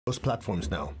those platforms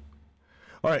now.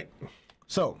 All right,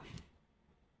 so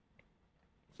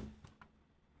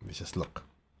let me just look.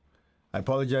 I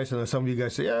apologize. I know some of you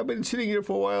guys say, "Yeah, I've been sitting here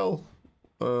for a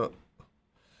while."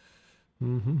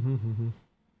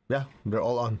 Yeah, they're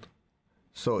all on.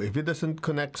 So if it doesn't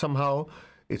connect somehow,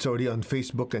 it's already on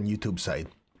Facebook and YouTube side.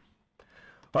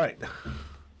 All right,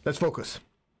 let's focus.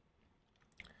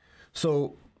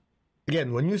 So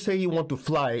again, when you say you want to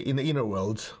fly in the inner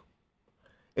worlds,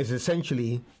 it's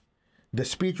essentially the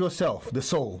spiritual self, the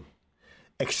soul,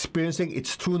 experiencing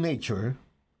its true nature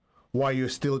while you're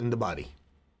still in the body.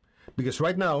 Because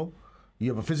right now, you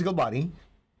have a physical body,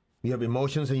 you have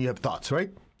emotions, and you have thoughts,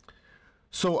 right?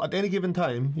 So at any given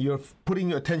time, you're putting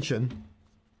your attention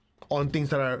on things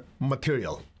that are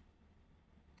material.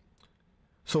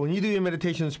 So when you do your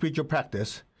meditation and spiritual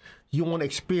practice, you want to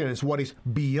experience what is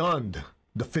beyond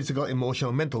the physical,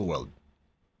 emotional, mental world.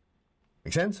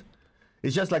 Make sense?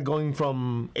 It's just like going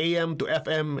from AM to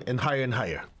FM and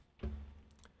higher.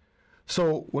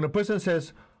 So when a person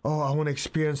says, "Oh, I want to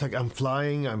experience like I'm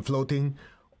flying, I'm floating,"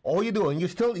 all you're doing, you're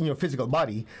still in your physical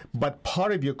body, but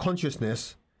part of your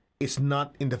consciousness is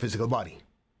not in the physical body.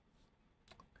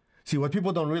 See, what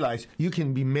people don't realize, you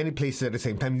can be many places at the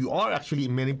same time. You are actually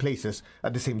in many places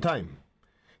at the same time.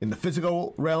 In the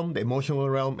physical realm, the emotional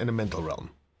realm, and the mental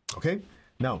realm. Okay?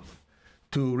 Now,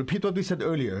 to repeat what we said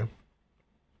earlier,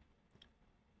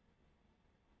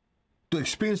 to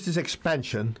experience this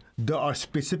expansion, there are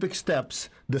specific steps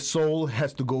the soul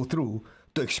has to go through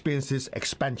to experience this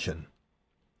expansion.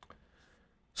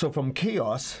 So from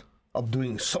chaos of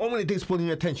doing so many things, putting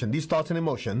your attention, these thoughts and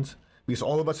emotions, because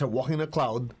all of us are walking in a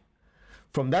cloud,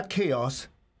 from that chaos,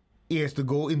 he has to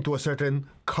go into a certain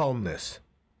calmness.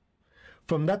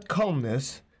 From that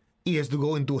calmness, he has to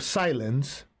go into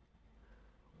silence,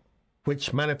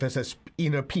 which manifests as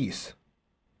inner peace.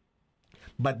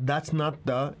 But that's not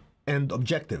the end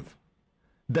objective.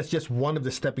 That's just one of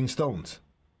the stepping stones.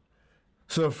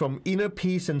 So from inner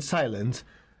peace and silence,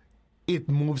 it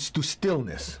moves to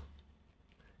stillness.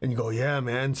 And you go, "Yeah,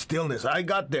 man, stillness, I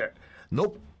got there."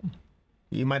 Nope.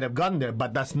 You might have gotten there,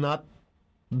 but that's not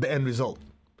the end result.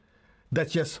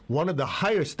 That's just one of the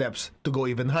higher steps to go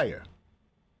even higher.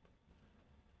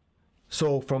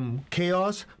 So from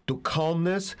chaos to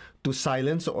calmness to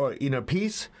silence or inner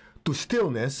peace to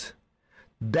stillness,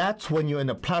 that's when you're in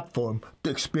a platform to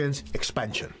experience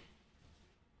expansion.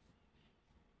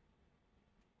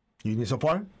 You need me so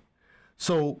far?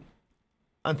 So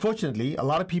unfortunately, a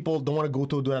lot of people don't want to go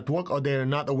to that work, or they're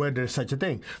not aware there's such a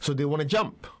thing. So they want to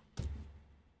jump.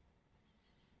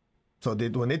 So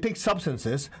when they take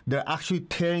substances, they're actually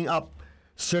tearing up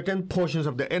certain portions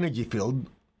of the energy field.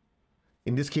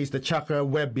 In this case, the chakra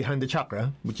web behind the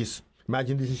chakra, which is,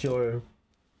 imagine this is your...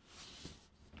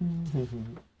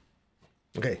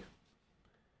 Okay.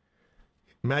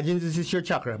 Imagine this is your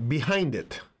chakra. Behind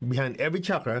it, behind every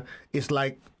chakra, is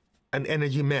like an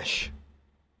energy mesh.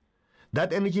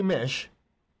 That energy mesh,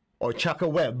 or chakra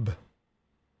web,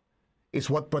 is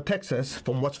what protects us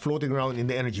from what's floating around in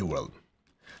the energy world.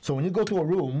 So when you go to a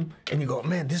room and you go,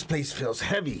 "Man, this place feels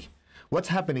heavy," what's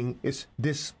happening is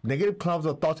this negative clouds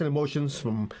of thoughts and emotions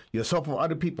from yourself or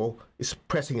other people is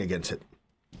pressing against it.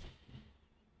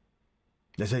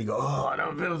 That's how you go, "Oh, I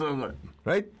don't feel so good,"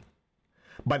 right?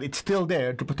 But it's still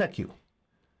there to protect you.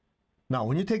 Now,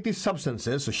 when you take these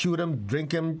substances, so shoot them, drink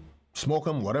them, smoke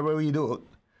them, whatever you do,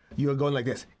 you're going like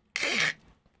this.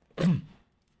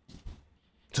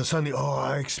 So suddenly, "Oh,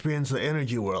 I experience the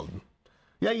energy world."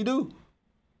 Yeah, you do.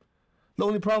 The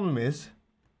only problem is,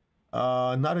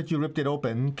 now that you ripped it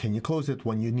open, can you close it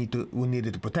when you need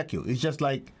it to protect you? It's just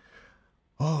like,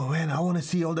 "Oh man, I want to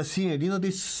see all the scenery. You know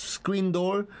this screen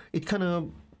door? I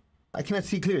cannot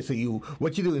see clear." So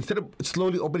what you do, instead of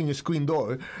slowly opening your screen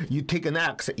door, you take an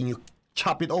axe and you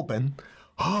chop it open.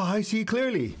 "Oh, I see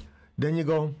clearly." Then you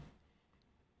go,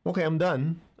 "Okay, I'm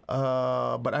done.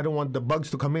 But I don't want the bugs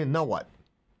to come in. Now what?"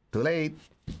 Too late.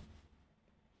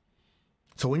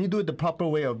 So when you do it the proper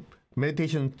way of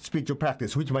meditation, spiritual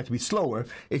practice, which might be slower,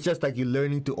 it's just like you're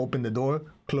learning to open the door,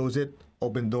 close it,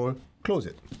 open the door, close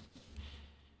it.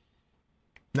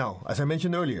 Now, as I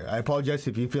mentioned earlier, I apologize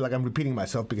if you feel like I'm repeating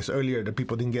myself, because earlier the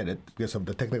people didn't get it because of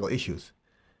the technical issues.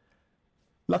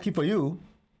 Lucky for you,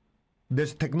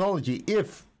 there's technology.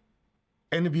 If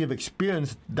any of you have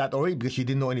experienced that already because you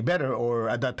didn't know any better, or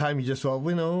at that time you just thought,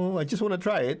 I just want to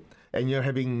try it, and you're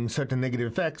having certain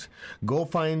negative effects, go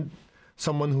find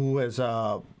someone who has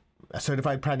a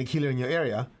certified pranic healer in your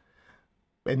area,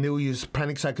 and they will use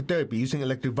pranic psychotherapy using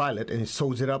electric violet, and it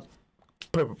sews it up,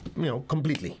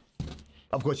 completely.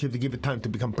 Of course, you have to give it time to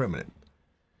become permanent.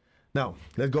 Now,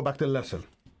 let's go back to the lesson.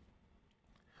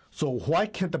 So why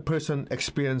can't a person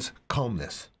experience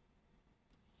calmness?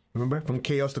 Remember, from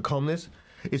chaos to calmness?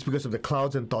 It's because of the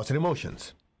clouds and thoughts and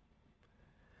emotions.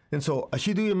 And so as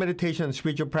you do your meditation and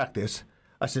spiritual practice,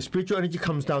 as the spiritual energy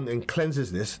comes down and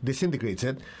cleanses this, disintegrates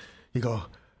it, you go,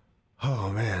 oh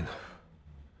man,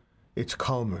 it's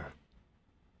calmer.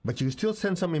 But you still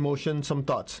send some emotion, some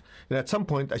thoughts. And at some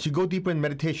point, as you go deeper in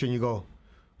meditation, you go,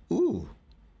 ooh,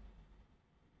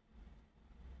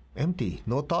 empty,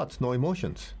 no thoughts, no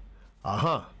emotions.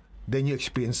 Aha, then you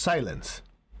experience silence.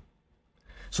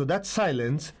 So that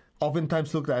silence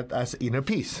oftentimes looked at as inner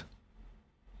peace.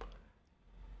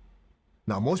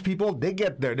 Now, most people, they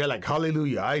get there. They're like,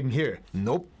 hallelujah, I'm here.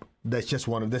 Nope, that's just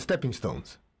one of the stepping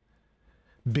stones.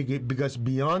 Because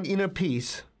beyond inner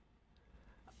peace,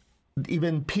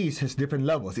 even peace has different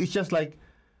levels. It's just like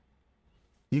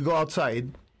you go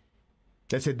outside.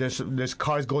 Let's say there's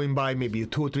cars going by, maybe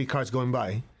 2 or 3 cars going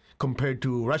by, compared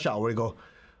to rush hour. You go,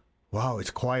 wow,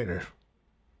 it's quieter.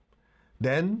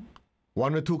 Then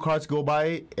 1 or 2 cars go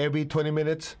by every 20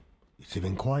 minutes. It's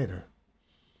even quieter.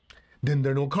 Then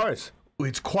there are no cars.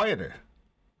 It's quieter,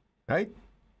 right?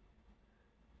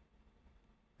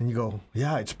 And you go,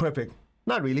 yeah, it's perfect.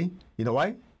 Not really. You know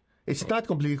why? It's not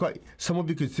completely quiet. Some of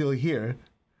you could still hear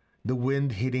the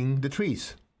wind hitting the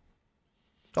trees.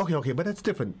 Okay, but that's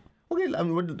different. Okay,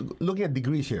 we're looking at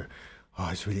degrees here. Oh,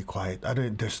 it's really quiet.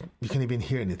 You can't even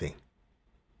hear anything.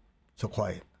 So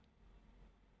quiet.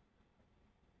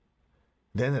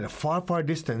 Then at a far, far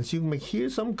distance, you may hear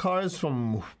some cars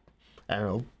from, I don't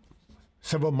know,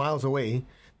 several miles away.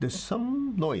 There's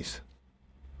some noise.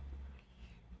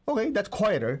 Okay, that's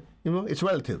quieter. You know, it's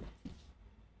relative.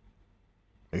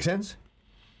 Make sense?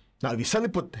 Now, if you suddenly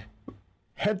put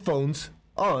headphones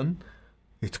on,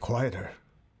 it's quieter.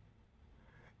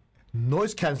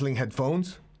 Noise-canceling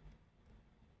headphones,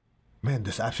 man,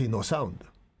 there's absolutely no sound.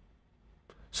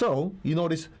 So, you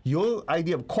notice your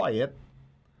idea of quiet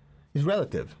is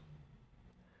relative.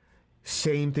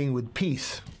 Same thing with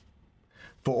peace.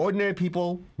 For ordinary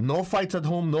people, no fights at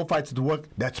home, no fights at work,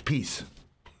 that's peace.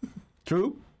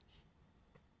 True?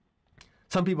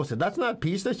 Some people say, that's not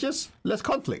peace, that's just less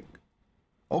conflict.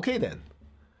 Okay then.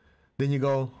 Then you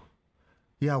go,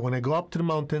 yeah, when I go up to the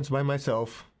mountains by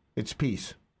myself, it's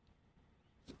peace.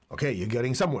 Okay, you're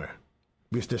getting somewhere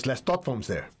because there's less thought forms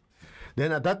there.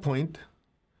 Then at that point,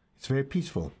 it's very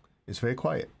peaceful. It's very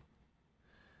quiet.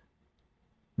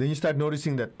 Then you start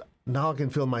noticing that now I can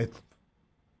feel my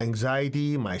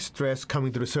anxiety, my stress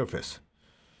coming to the surface.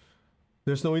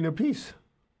 There's no inner peace.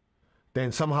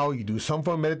 Then somehow you do some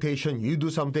form of meditation, you do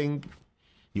something,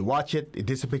 you watch it, it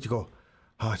dissipates, you go,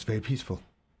 oh, it's very peaceful.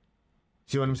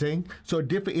 See what I'm saying? So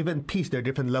even peace, there are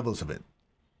different levels of it.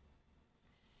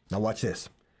 Now watch this.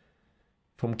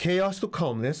 From chaos to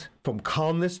calmness, from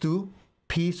calmness to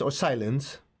peace or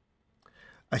silence,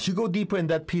 as you go deeper in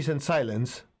that peace and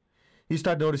silence, you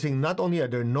start noticing not only are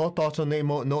there no thoughts or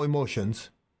no emotions,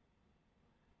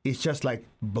 it's just like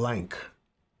blank.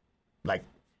 Like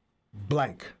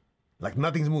blank. Like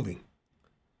nothing's moving.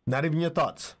 Not even your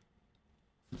thoughts.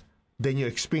 Then you're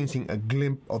experiencing a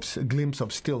glimpse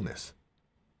of stillness.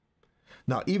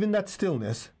 Now, even that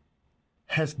stillness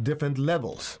has different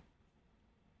levels.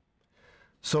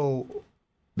 So,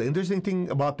 the interesting thing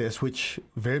about this, which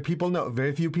very few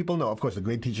people know, of course, the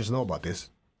great teachers know about this.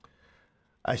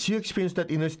 As you experience that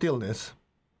inner stillness,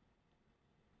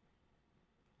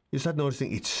 you start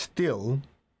noticing it's still,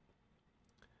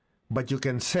 but you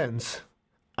can sense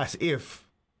as if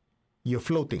you're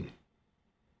floating.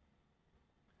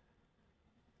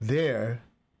 There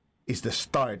is the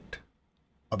start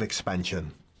of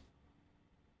expansion.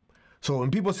 So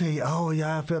when people say, oh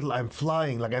yeah, I feel I'm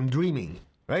flying, like I'm dreaming,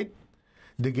 right?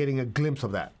 They're getting a glimpse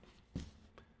of that.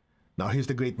 Now here's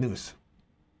the great news.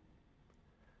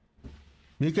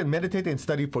 You can meditate and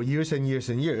study for years and years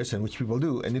and years, and which people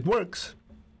do, and it works.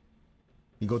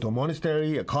 You go to a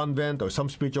monastery, a convent, or some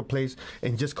spiritual place,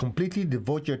 and just completely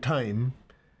devote your time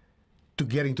to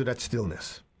getting to that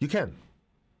stillness. You can.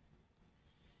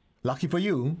 Lucky for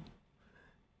you,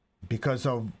 because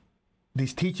of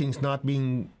these teachings not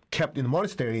being kept in the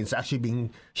monastery, it's actually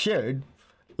being shared.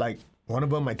 Like one of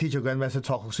them, my teacher, Grandmaster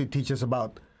Tsokhotsu, teaches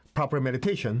about proper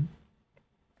meditation.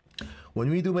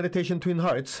 When we do meditation Twin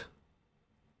Hearts,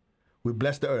 we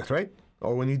bless the earth, right?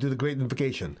 Or when you do the Great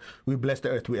Invocation, we bless the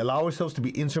earth. We allow ourselves to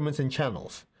be instruments and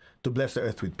channels to bless the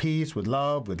earth with peace, with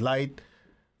love, with light,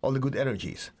 all the good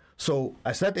energies. So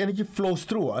as that energy flows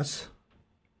through us,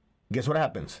 guess what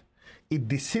happens? It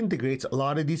disintegrates a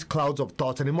lot of these clouds of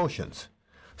thoughts and emotions.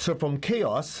 So from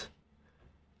chaos,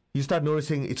 you start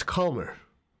noticing it's calmer.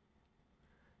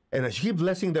 And as you keep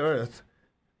blessing the earth,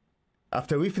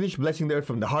 After we finish blessing the earth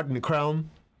from the heart and the crown,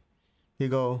 you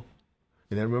go,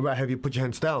 and then remember I have you put your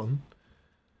hands down.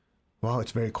 Wow,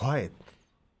 it's very quiet.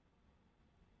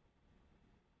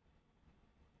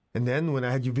 And then when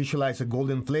I had you visualize a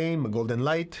golden flame, a golden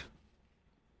light,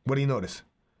 what do you notice?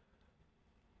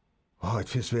 Oh, it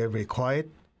feels very, very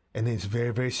quiet, and then it's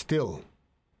very, very still.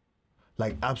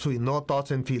 Like absolutely no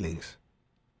thoughts and feelings.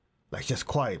 Like just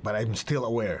quiet, but I'm still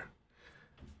aware.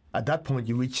 At that point,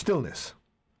 you reach stillness.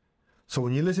 So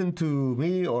when you listen to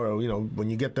me, or when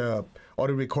you get the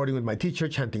audio recording with my teacher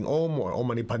chanting Om or Om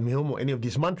Mani Padme Hum or any of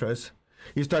these mantras,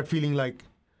 you start feeling like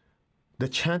the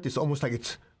chant is almost like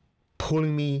it's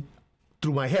pulling me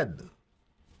through my head.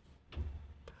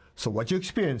 So what you're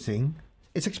experiencing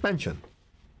is expansion.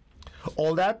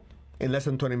 All that in less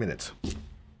than 20 minutes.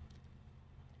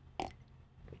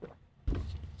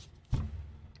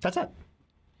 That's it.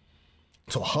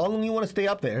 So how long you want to stay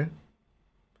up there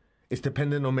is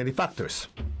dependent on many factors.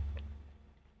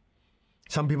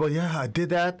 Some people, yeah, I did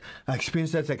that. I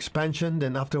experienced that expansion.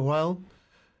 Then after a while,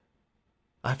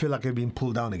 I feel like I'm being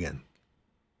pulled down again.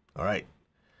 All right.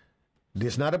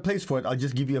 There's not a place for it. I'll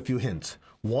just give you a few hints.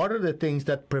 What are the things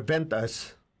that prevent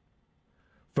us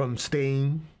from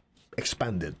staying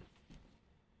expanded?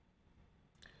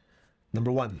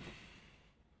 Number one,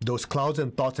 those clouds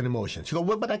and thoughts and emotions. You go,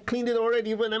 well, but I cleaned it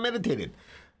already when I meditated.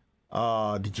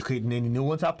 Did you create any new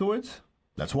ones afterwards?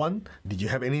 That's one. Did you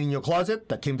have any in your closet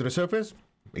that came to the surface?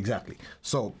 Exactly.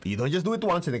 So you don't just do it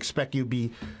once and expect you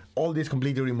be all this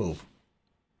completely removed.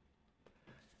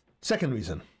 Second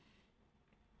reason.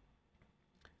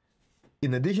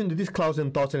 In addition to these clouds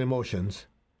and thoughts and emotions,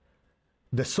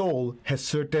 the soul has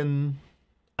certain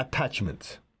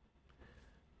attachments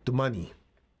to money,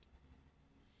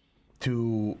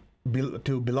 to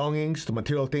belongings, to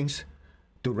material things,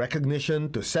 to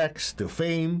recognition, to sex, to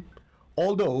fame.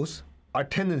 All those are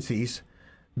tendencies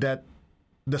that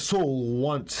the soul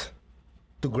wants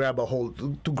to grab a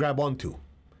hold, to grab onto.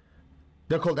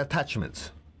 They're called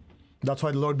attachments. That's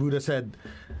why the Lord Buddha said,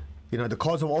 the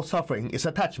cause of all suffering is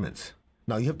attachments.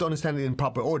 Now you have to understand it in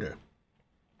proper order.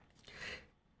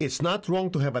 It's not wrong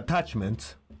to have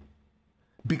attachments,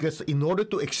 because in order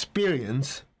to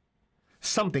experience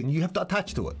something, you have to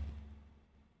attach to it.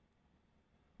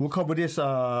 We'll cover this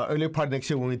earlier part next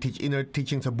year when we teach Inner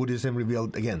Teachings of Buddhism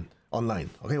Revealed again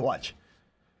online. Okay, watch.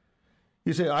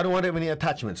 You say, I don't want to have any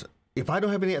attachments. If I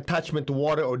don't have any attachment to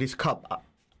water or this cup,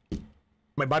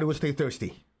 my body will stay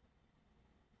thirsty.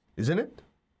 Isn't it?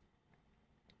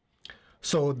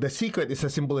 So the secret is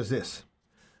as simple as this.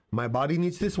 My body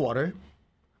needs this water.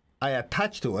 I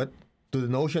attach to it, to the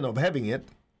notion of having it,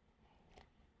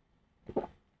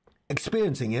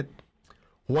 experiencing it.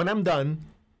 When I'm done,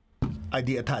 I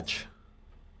detach.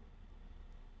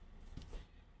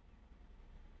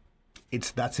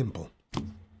 It's that simple.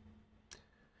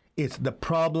 The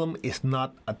problem is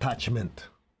not attachment.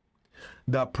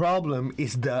 The problem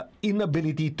is the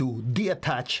inability to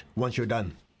detach once you're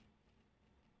done.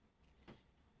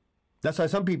 That's why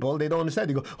some people, they don't understand.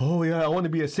 They go, oh yeah, I want to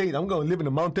be a saint. I'm going to live in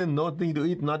a mountain, nothing to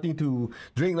eat, nothing to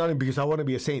drink, nothing, because I want to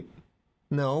be a saint.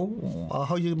 No,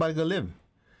 how are you going to live?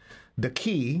 The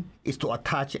key is to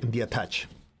attach and detach.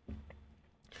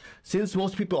 Since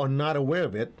most people are not aware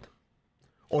of it,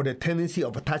 or the tendency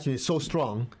of attachment is so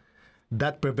strong,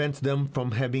 that prevents them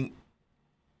from having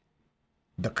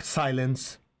the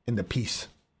silence and the peace.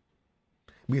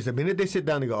 Because the minute they sit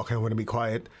down, they go, okay, I want to be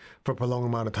quiet for a prolonged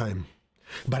amount of time.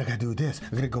 But I got to do this.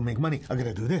 I got to go make money. I got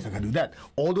to do this. I got to do that.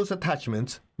 All those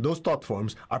attachments, those thought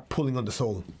forms are pulling on the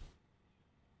soul.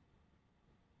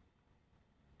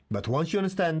 But once you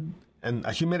understand, and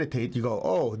as you meditate, you go,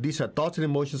 oh, these are thoughts and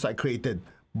emotions I created,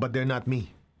 but they're not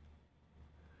me.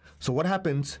 So what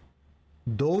happens?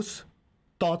 Those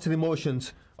thoughts and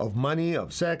emotions of money,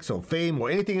 of sex, of fame, or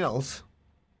anything else,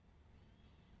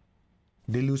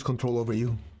 they lose control over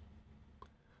you.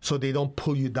 So they don't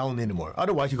pull you down anymore.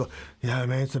 Otherwise, you go, yeah,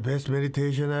 man, it's the best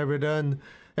meditation I've ever done.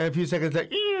 And a few seconds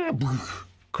later,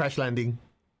 crash landing.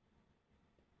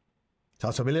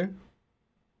 Sounds familiar?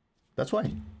 That's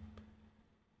why.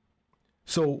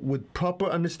 So with proper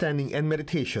understanding and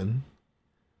meditation,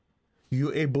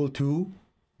 you're able to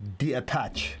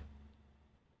detach.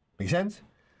 Make sense?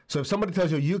 So if somebody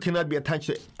tells you you cannot be attached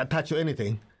to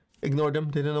anything, ignore them.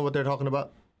 They don't know what they're talking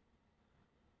about.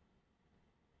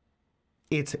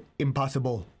 It's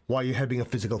impossible while you're having a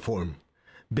physical form,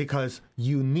 because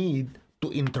you need to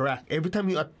interact. Every time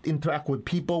you interact with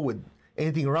people, with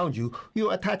anything around you,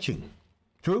 you're attaching.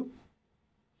 True?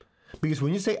 Because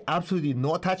when you say absolutely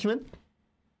no attachment,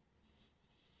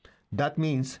 that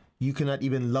means you cannot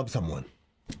even love someone.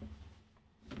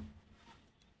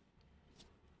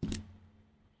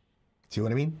 See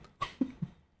what I mean?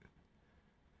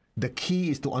 The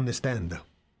key is to understand.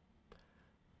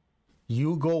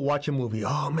 You go watch a movie.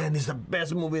 Oh man, this is the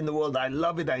best movie in the world. I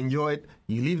love it. I enjoy it.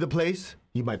 You leave the place.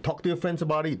 You might talk to your friends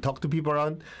about it. You talk to people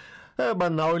around.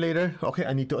 About an hour later, okay,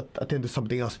 I need to attend to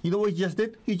something else. You know what you just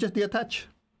did? You just detach.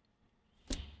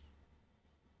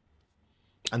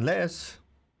 Unless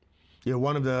you're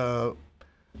one of the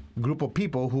group of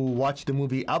people who watch the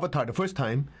movie Avatar the first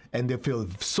time and they feel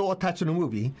so attached to the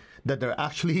movie that they're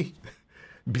actually,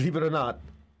 believe it or not,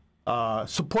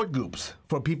 support groups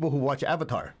for people who watch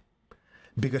Avatar.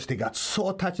 Because they got so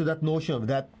attached to that notion of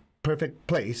that perfect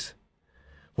place,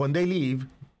 when they leave,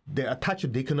 they're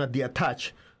attached, they cannot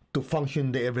detach to function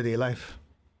in their everyday life.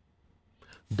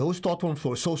 Those thought forms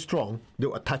were so strong, they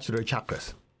were attached to their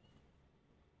chakras.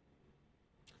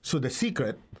 So the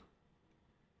secret,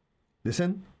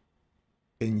 listen,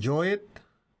 enjoy it,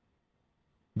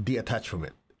 detach from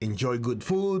it. Enjoy good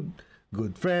food,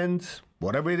 good friends,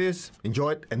 whatever it is,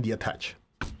 enjoy it and detach.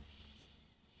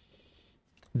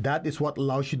 That is what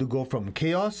allows you to go from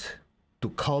chaos to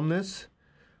calmness.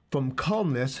 From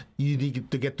calmness, you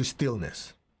need to get to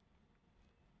stillness.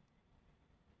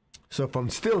 So from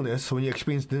stillness, when you're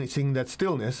experiencing that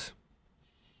stillness,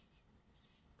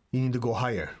 you need to go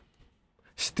higher.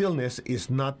 Stillness is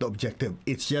not the objective.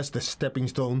 It's just the stepping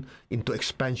stone into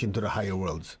expansion to the higher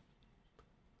worlds.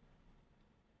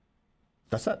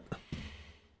 That's it.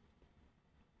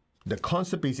 The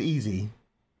concept is easy.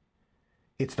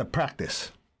 It's the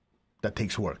practice that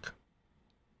takes work.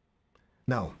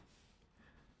 Now,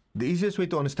 the easiest way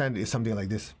to understand it is something like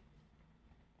this.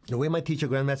 The way my teacher,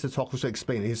 Grandmaster Sokuso,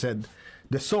 explained it, he said,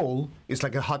 the soul is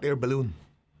like a hot air balloon.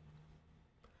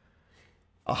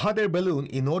 A hot air balloon,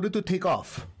 in order to take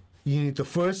off, you need to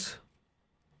first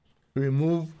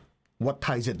remove what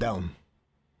ties it down.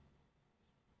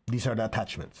 These are the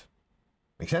attachments.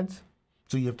 Make sense?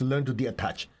 So you have to learn to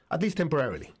detach, at least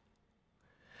temporarily.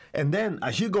 And then,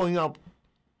 as you're going up,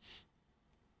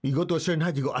 you go to a certain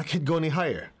height, you go, I can't go any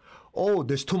higher. Oh,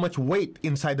 there's too much weight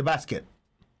inside the basket.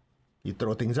 You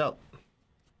throw things out.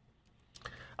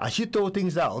 As you throw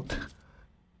things out,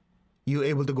 you're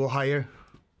able to go higher.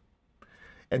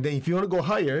 And then if you want to go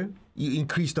higher, you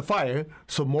increase the fire,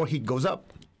 so more heat goes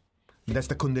up. That's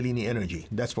the Kundalini energy.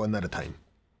 That's for another time.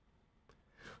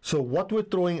 So what we're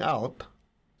throwing out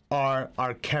are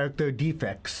our character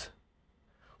defects,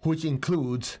 which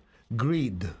includes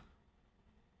greed,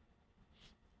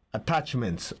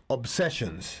 attachments,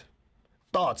 obsessions,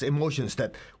 thoughts, emotions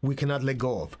that we cannot let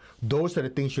go of. Those are the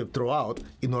things you throw out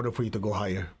in order for you to go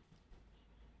higher.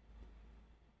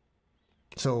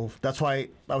 So that's why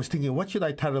I was thinking, what should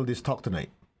I title this talk tonight?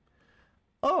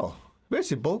 Oh, very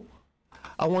simple.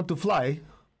 I want to fly.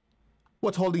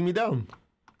 What's holding me down?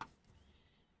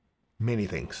 Many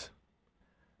things.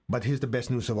 But here's the best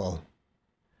news of all.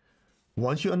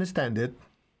 Once you understand it,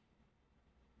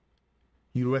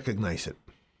 you recognize it.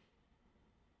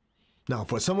 Now,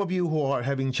 for some of you who are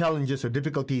having challenges or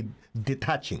difficulty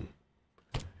detaching,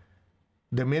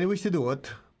 there are many ways to do it.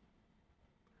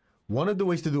 One of the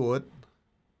ways to do it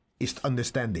is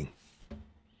understanding.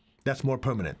 That's more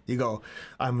permanent. You go,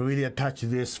 I'm really attached to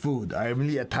this food. I'm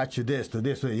really attached to this, to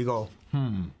this. You go,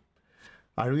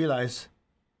 I realize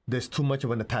there's too much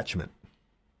of an attachment.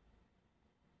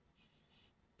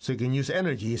 So you can use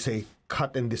energy, say,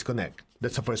 cut and disconnect.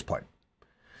 That's the first part.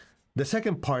 The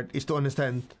second part is to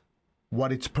understand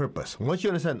what its purpose. Once you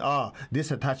understand,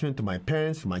 this attachment to my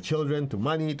parents, to my children, to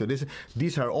money, to this,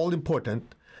 these are all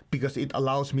important because it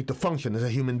allows me to function as a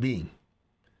human being.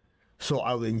 So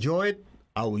I will enjoy it,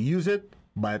 I will use it,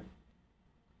 but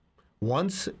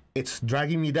once it's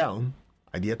dragging me down,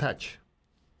 I detach.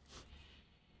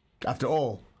 After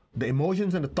all, the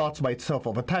emotions and the thoughts by itself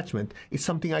of attachment is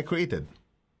something I created.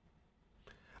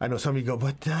 I know some of you go,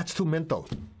 but that's too mental.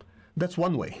 That's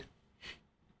one way.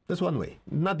 That's one way,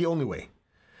 not the only way.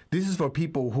 This is for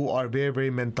people who are very, very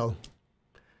mental.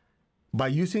 By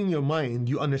using your mind,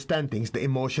 you understand things, the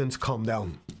emotions calm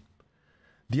down.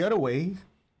 The other way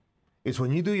is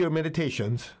when you do your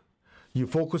meditations, you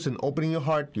focus on opening your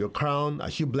heart, your crown,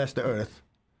 as you bless the earth.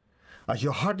 As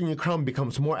your heart and your crown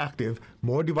becomes more active,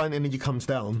 more divine energy comes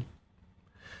down.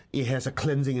 It has a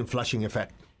cleansing and flushing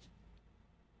effect.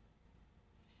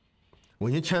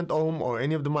 When you chant Om or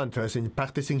any of the mantras and you're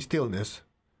practicing stillness,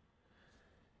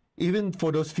 even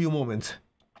for those few moments,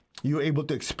 you're able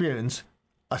to experience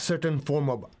a certain form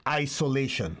of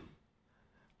isolation.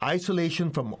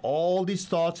 Isolation from all these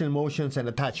thoughts, emotions, and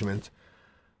attachments.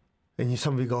 And you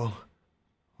suddenly go,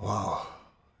 wow,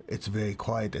 it's very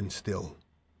quiet and still.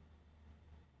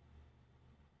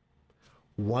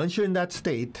 Once you're in that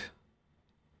state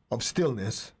of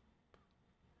stillness,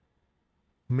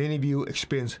 many of you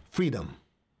experience freedom.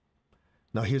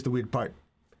 Now here's the weird part.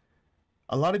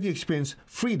 A lot of you experience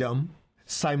freedom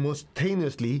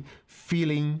simultaneously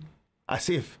feeling as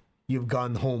if you've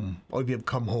gone home or you've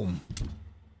come home.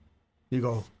 You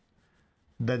go,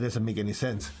 that doesn't make any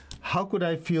sense. How could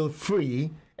I feel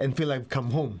free and feel I've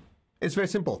come home? It's very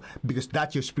simple, because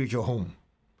that's your spiritual home.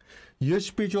 Your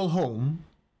spiritual home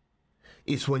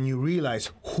is when you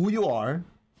realize who you are,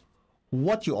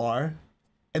 what you are,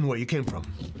 and where you came from.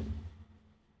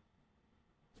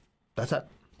 That's it.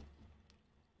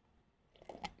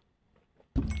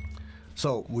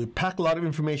 So we packed a lot of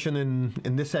information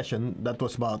in this session. That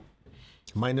was about,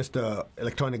 minus the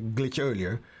electronic glitch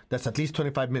earlier, that's at least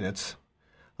 25 minutes.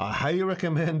 I highly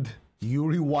recommend you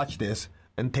rewatch this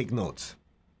and take notes.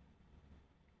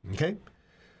 Okay?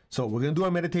 So we're going to do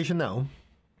our meditation now.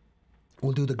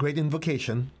 We'll do the great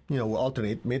invocation. We'll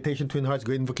alternate meditation, twin hearts,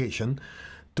 great invocation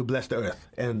to bless the earth.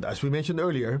 And as we mentioned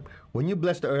earlier, when you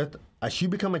bless the earth, as you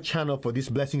become a channel for these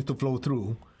blessings to flow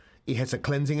through, it has a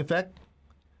cleansing effect.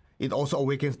 It also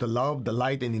awakens the love, the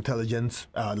light, and intelligence,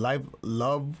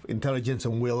 love, intelligence,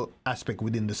 and will aspect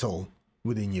within the soul,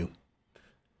 within you.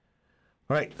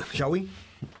 All right, shall we?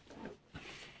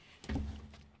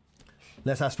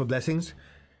 Let's ask for blessings.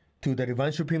 To the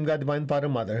Divine Supreme God, Divine Father,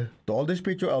 Mother, to all the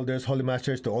spiritual elders, holy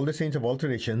masters, to all the saints of all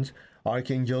traditions,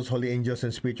 archangels, holy angels,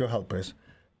 and spiritual helpers.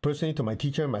 Personally, to my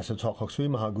teacher, Master Chok Hok Sui,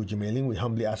 Mahaguji Mailing, we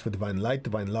humbly ask for divine light,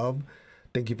 divine love.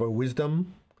 Thank you for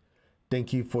wisdom.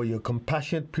 Thank you for your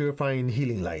compassionate, purifying,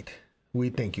 healing light. We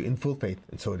thank you in full faith,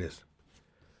 and so it is.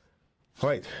 All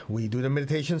right, we do the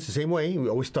meditations the same way. We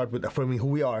always start with affirming who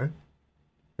we are.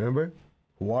 Remember,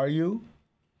 who are you?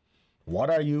 What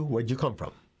are you? Where'd you come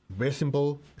from? Very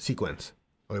simple sequence.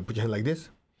 Okay, put your hand like this.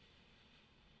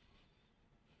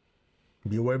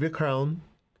 Be aware of your crown.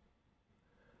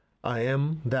 I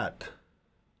am that.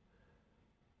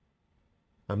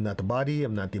 I'm not the body.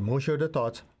 I'm not the emotion or the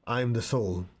thoughts. I am the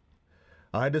soul.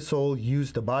 I, the soul,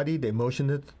 use the body, the emotion,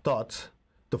 and the thoughts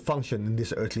to function in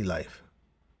this earthly life.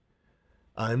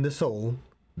 I am the soul,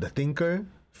 the thinker,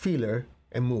 feeler,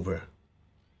 and mover.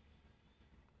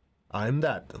 I am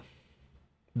that,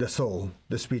 the soul,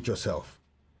 the spiritual self.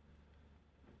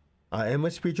 I am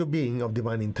a spiritual being of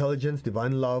divine intelligence,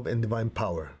 divine love, and divine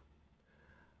power.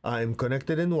 I am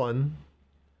connected in one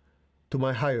to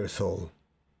my higher soul.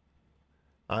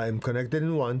 I am connected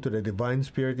in one to the divine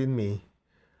spirit in me.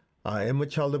 I am a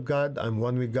child of God. I'm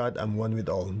one with God. I'm one with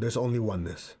all. There's only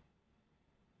oneness.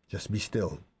 Just be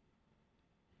still.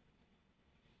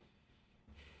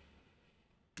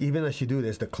 Even as you do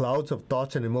this, the clouds of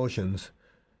thoughts and emotions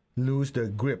lose their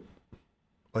grip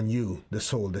on you, the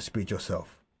soul, the spiritual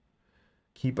self.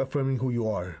 Keep affirming who you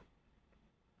are.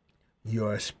 You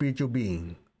are a spiritual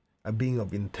being, a being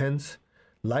of intense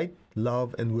light,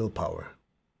 love, and willpower.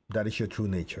 That is your true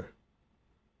nature.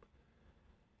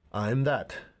 I am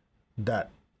that. That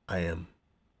I am.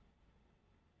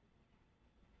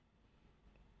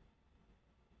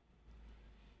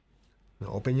 Now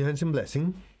open your hands in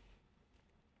blessing.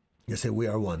 You say, we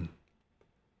are one.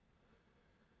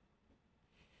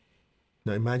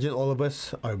 Now imagine all of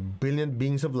us are brilliant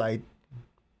beings of light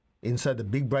inside the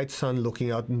big bright sun looking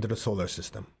out into the solar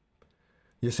system.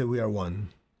 You say, we are one.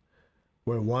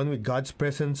 We're one with God's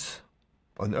presence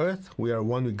on earth. We are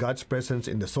one with God's presence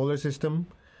in the solar system.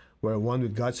 We are one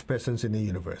with God's presence in the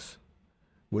universe.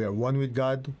 We are one with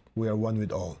God. We are one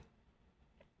with all.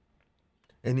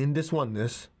 And in this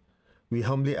oneness, we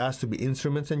humbly ask to be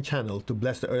instruments and channels to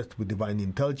bless the earth with divine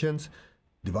intelligence,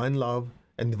 divine love,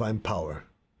 and divine power.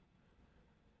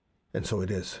 And so it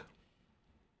is.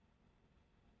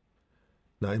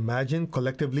 Now imagine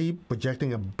collectively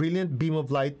projecting a brilliant beam of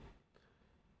light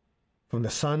from the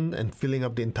sun and filling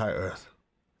up the entire earth.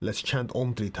 Let's chant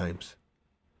Om 3 times.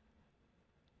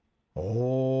 Om,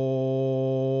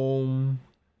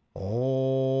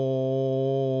 Om,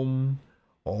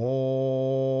 Om.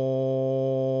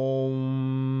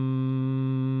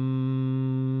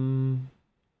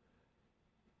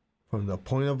 From the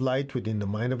point of light within the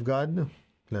mind of God,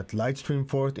 let light stream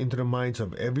forth into the minds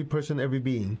of every person, every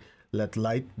being. Let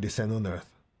light descend on earth.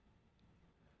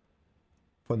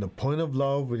 From the point of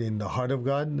love within the heart of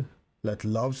God, let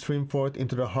love stream forth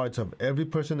into the hearts of every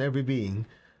person, every being.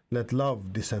 Let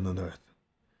love descend on earth.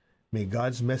 May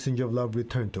God's messenger of love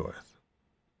return to earth.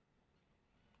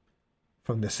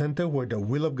 From the center where the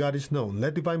will of God is known,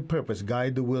 let divine purpose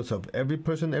guide the wills of every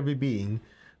person, every being,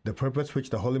 the purpose which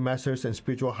the holy masters and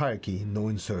spiritual hierarchy know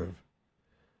and serve.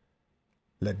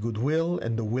 Let goodwill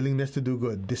and the willingness to do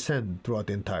good descend throughout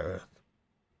the entire earth.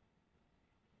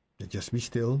 Let just be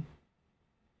still.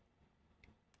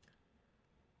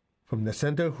 From the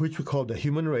center, which we call the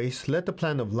human race, let the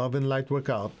plan of love and light work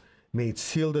out. May it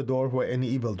seal the door where any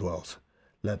evil dwells.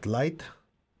 Let light,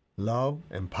 love,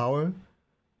 and power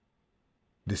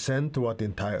descend throughout the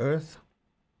entire earth.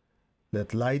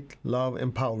 Let light, love,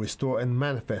 and power restore and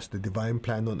manifest the divine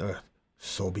plan on earth.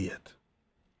 So be it.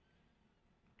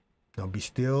 Now be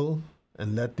still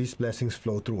and let these blessings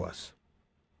flow through us.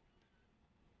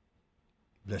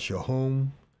 Bless your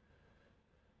home.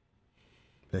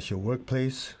 Bless your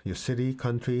workplace, your city,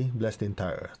 country. Bless the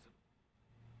entire earth.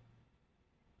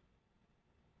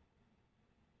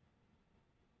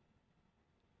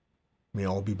 May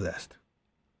all be blessed.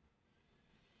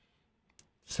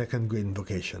 Second great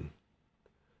invocation.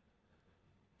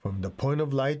 From the point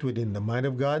of light within the mind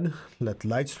of God, let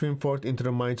light stream forth into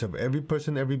the minds of every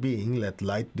person, every being. Let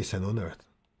light descend on earth.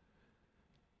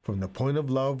 From the point of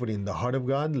love within the heart of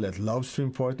God, let love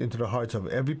stream forth into the hearts of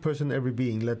every person, every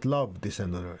being. Let love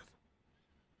descend on earth.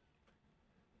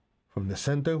 From the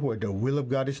center where the will of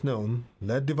God is known,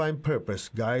 let divine purpose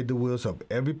guide the wills of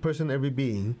every person, every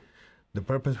being, the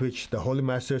purpose which the holy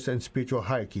masters and spiritual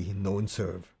hierarchy know and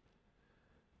serve.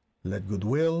 Let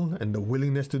goodwill and the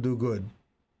willingness to do good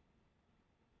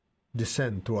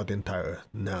descend throughout the entire earth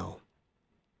now.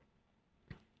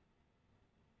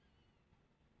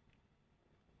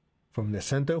 From the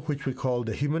center, which we call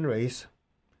the human race,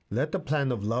 let the plan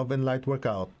of love and light work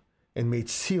out, and may it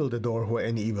seal the door where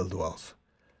any evil dwells.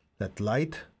 Let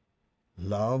light,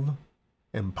 love,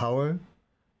 and power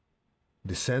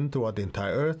descend throughout the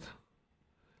entire earth.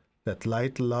 Let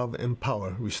light, love, and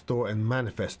power restore and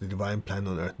manifest the divine plan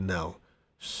on earth now.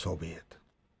 So be it.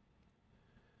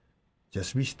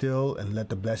 Just be still and let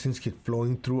the blessings keep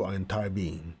flowing through our entire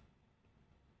being.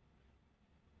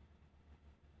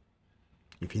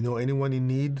 If you know anyone in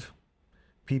need,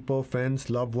 people, friends,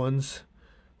 loved ones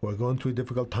who are going through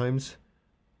difficult times,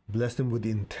 bless them with the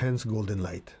intense golden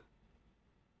light.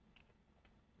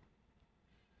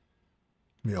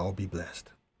 May all be blessed.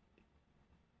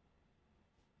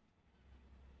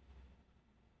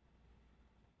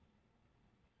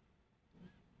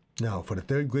 Now, for the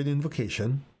third great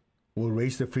invocation, we'll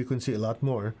raise the frequency a lot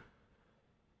more.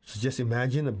 So just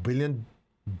imagine a brilliant,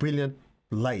 brilliant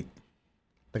light,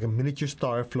 like a miniature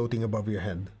star floating above your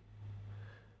head.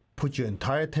 Put your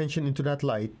entire attention into that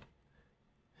light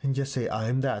and just say, I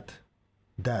am that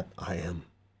I am.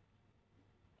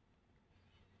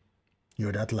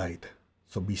 You're that light.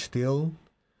 So be still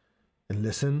and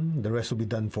listen. The rest will be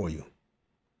done for you.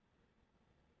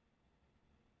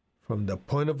 From the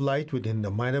point of light within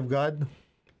the mind of God,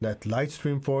 let light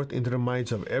stream forth into the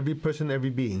minds of every person, every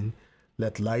being.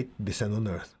 Let light descend on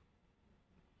earth.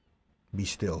 Be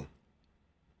still.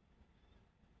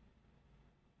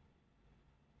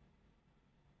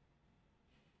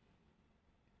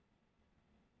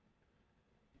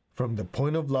 From the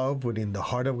point of love within the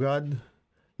heart of God,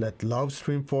 let love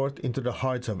stream forth into the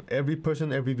hearts of every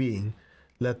person, every being.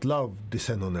 Let love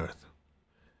descend on earth.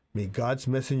 May God's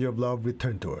messenger of love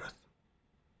return to earth.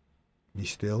 Be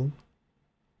still.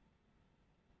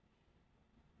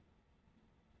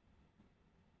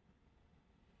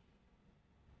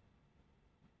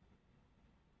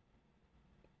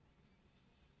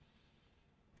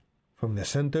 From the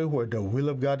center where the will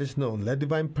of God is known, let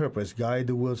divine purpose guide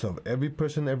the wills of every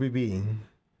person, every being,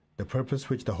 the purpose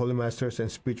which the holy masters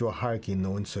and spiritual hierarchy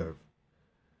know and serve.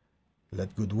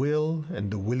 Let goodwill and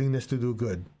the willingness to do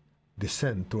good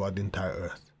descend throughout the entire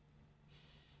earth.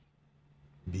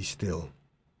 Be still.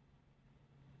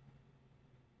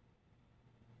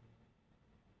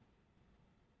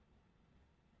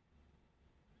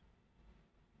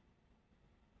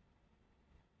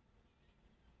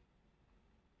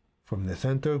 From the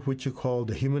center, which you call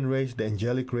the human race, the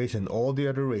angelic race, and all the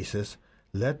other races,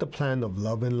 let the plan of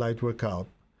love and light work out,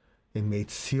 and may it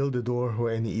seal the door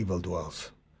where any evil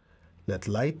dwells. Let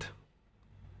light,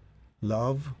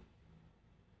 love,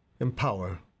 and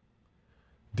power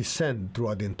descend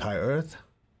throughout the entire earth.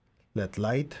 Let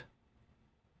light,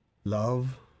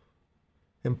 love,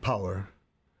 and power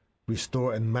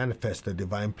restore and manifest the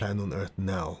divine plan on earth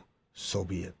now. So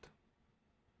be it.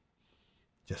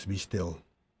 Just be still.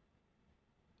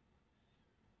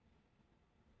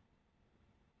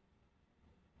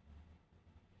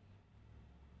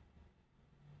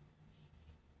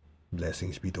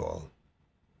 Blessings be to all.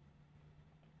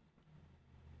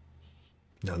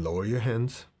 Now lower your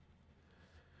hands.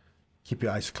 Keep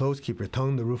your eyes closed, keep your tongue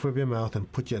in the roof of your mouth, and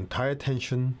put your entire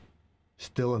attention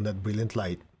still on that brilliant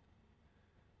light.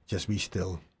 Just be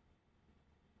still.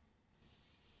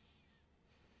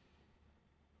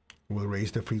 We'll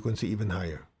raise the frequency even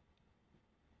higher.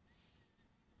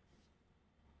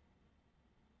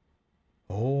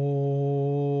 Oh.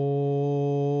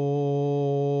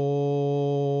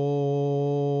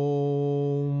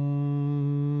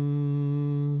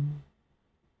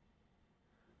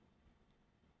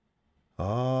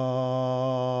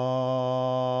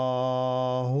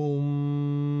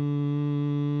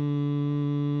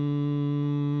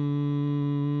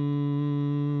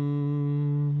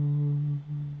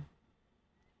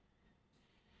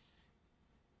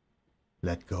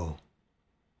 Let go.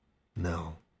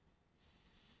 Now.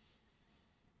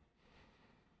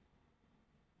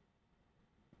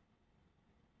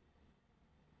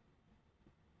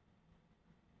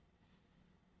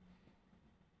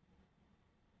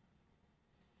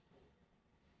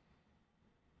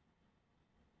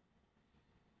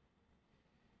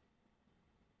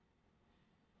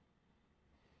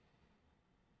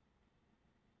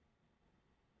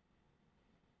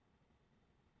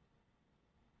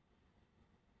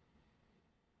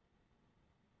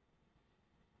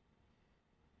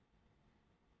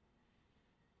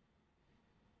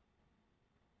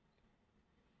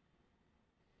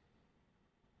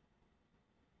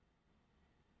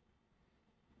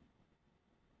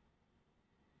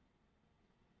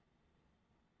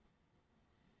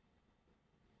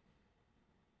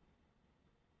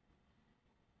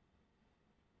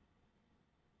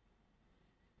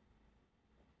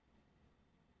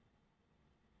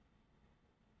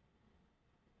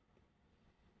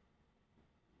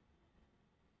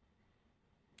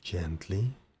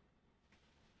 Gently,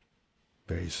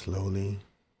 very slowly,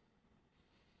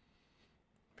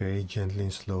 very gently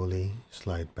and slowly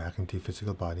slide back into your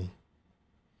physical body.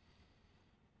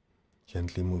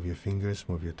 Gently move your fingers,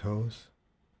 move your toes.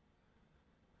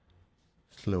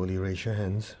 Slowly raise your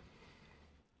hands.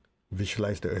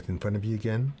 Visualize the earth in front of you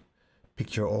again.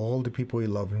 Picture all the people you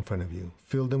love in front of you.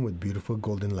 Fill them with beautiful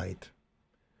golden light.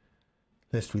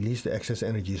 Let's release the excess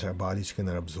energies our bodies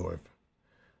cannot absorb.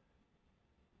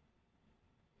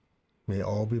 May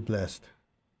all be blessed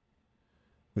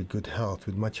with good health,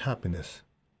 with much happiness,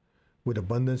 with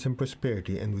abundance and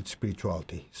prosperity, and with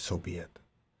spirituality. So be it.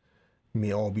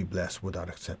 May all be blessed without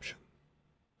exception.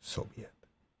 So be it.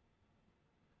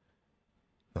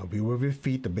 Now be with your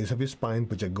feet, the base of your spine,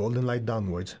 put your golden light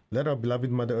downwards. Let our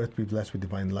beloved Mother Earth be blessed with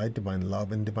divine light, divine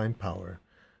love, and divine power.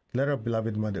 Let our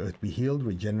beloved Mother Earth be healed,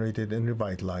 regenerated, and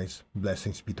revitalized.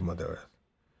 Blessings be to Mother Earth.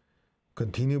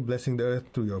 Continue blessing the earth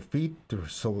through your feet, through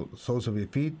soles of your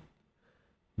feet,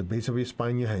 the base of your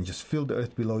spine, your hand. Just fill the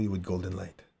earth below you with golden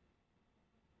light.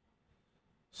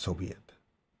 So be it.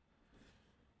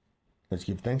 Let's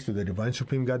give thanks to the Divine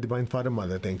Supreme God, Divine Father,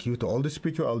 Mother. Thank you to all the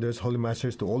spiritual elders, holy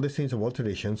masters, to all the saints of all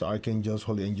traditions, archangels,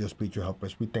 holy angels, spiritual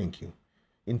helpers. We thank you.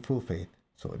 In full faith,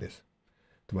 so it is.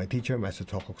 To my teacher, Master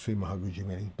Tokok Sui Mahaguruji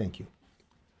Mary, thank you.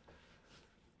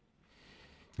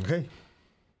 Okay.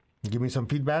 Give me some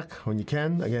feedback when you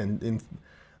can. Again,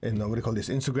 in what do you call this,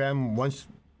 Instagram, once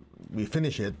we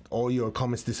finish it, all your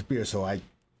comments disappear, so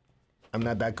I'm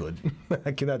not that good.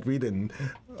 I cannot read it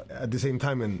at the same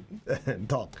time and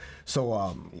talk.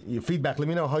 So your feedback, let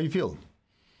me know how you feel.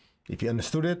 If you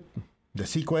understood it, the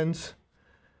sequence,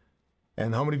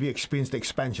 and how many of you experienced the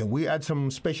expansion. We add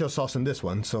some special sauce in this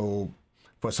one. So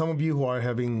for some of you who are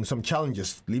having some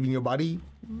challenges leaving your body,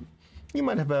 you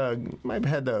might have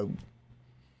had a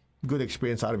good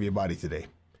experience out of your body today.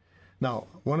 Now,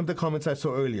 one of the comments I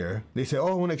saw earlier, they say, oh,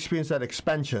 I want to experience that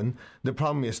expansion. The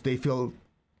problem is they feel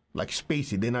like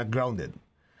spacey. They're not grounded.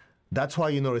 That's why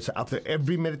you notice after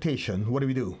every meditation, what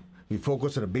do? We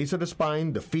focus on the base of the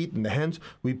spine, the feet, and the hands.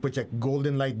 We project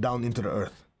golden light down into the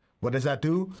earth. What does that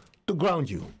do? To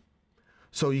ground you.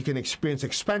 So you can experience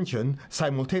expansion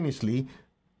simultaneously.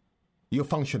 You're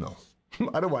functional.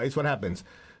 Otherwise, what happens?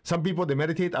 Some people, they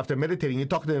meditate. After meditating, you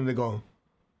talk to them, they go,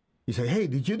 you say, hey,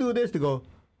 did you do this? They go,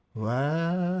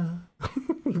 wow.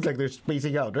 Looks like they're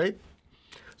spacing out, right?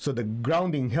 So the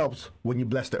grounding helps when you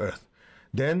bless the earth.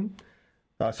 Then,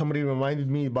 somebody reminded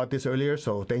me about this earlier,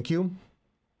 so thank you.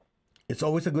 It's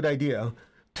always a good idea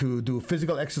to do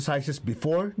physical exercises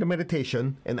before the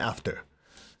meditation and after.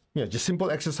 Just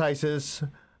simple exercises,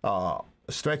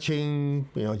 stretching,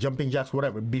 jumping jacks,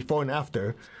 whatever, before and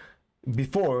after.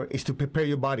 Before is to prepare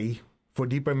your body for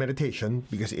deeper meditation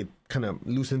because it kind of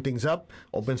loosens things up,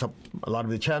 opens up a lot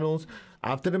of the channels.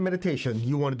 After the meditation,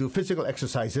 you want to do physical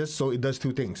exercises, so it does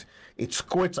two things. It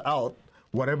squirts out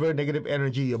whatever negative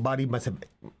energy your body must have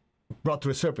brought to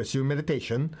the surface during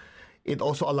meditation. It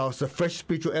also allows the fresh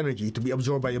spiritual energy to be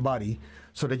absorbed by your body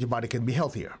so that your body can be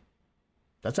healthier.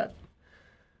 That's it.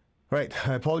 Right,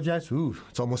 I apologize.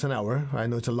 It's almost an hour. I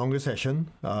know it's a longer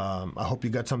session. I hope you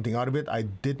got something out of it. I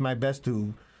did my best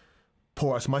to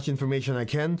pour as much information I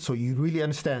can so you really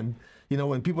understand.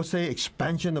 When people say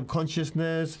expansion of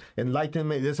consciousness,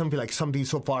 enlightenment, it doesn't feel like something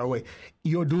so far away.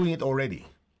 You're doing it already.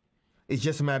 It's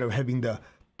just a matter of having the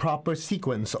proper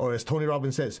sequence, or as Tony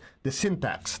Robbins says, the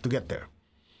syntax to get there.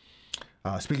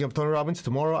 Speaking of Tony Robbins,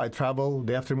 tomorrow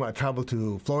day after tomorrow, I travel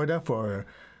to Florida for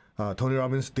Tony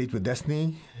Robbins' Date with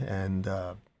Destiny. And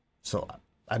so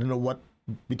I don't know what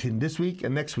between this week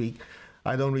and next week.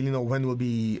 I don't really know when we'll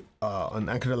be on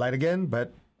Anchor the Light again,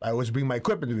 but I always bring my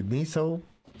equipment with me, so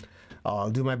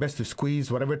I'll do my best to squeeze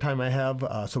whatever time I have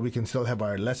so we can still have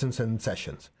our lessons and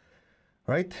sessions.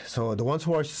 Right? So the ones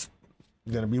who are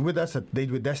going to be with us at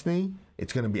Date with Destiny,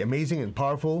 it's going to be amazing and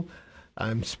powerful.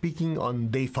 I'm speaking on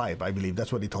day 5, I believe.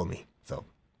 That's what they told me. So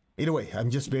either way, I'm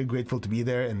just very grateful to be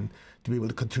there and to be able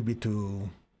to contribute to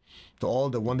all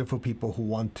the wonderful people who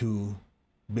want to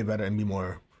be better and be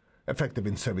more effective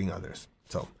in serving others.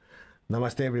 So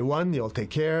namaste, everyone. You all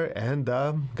take care, and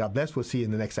God bless. We'll see you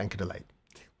in the next Anchor to Light.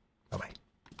 Bye-bye.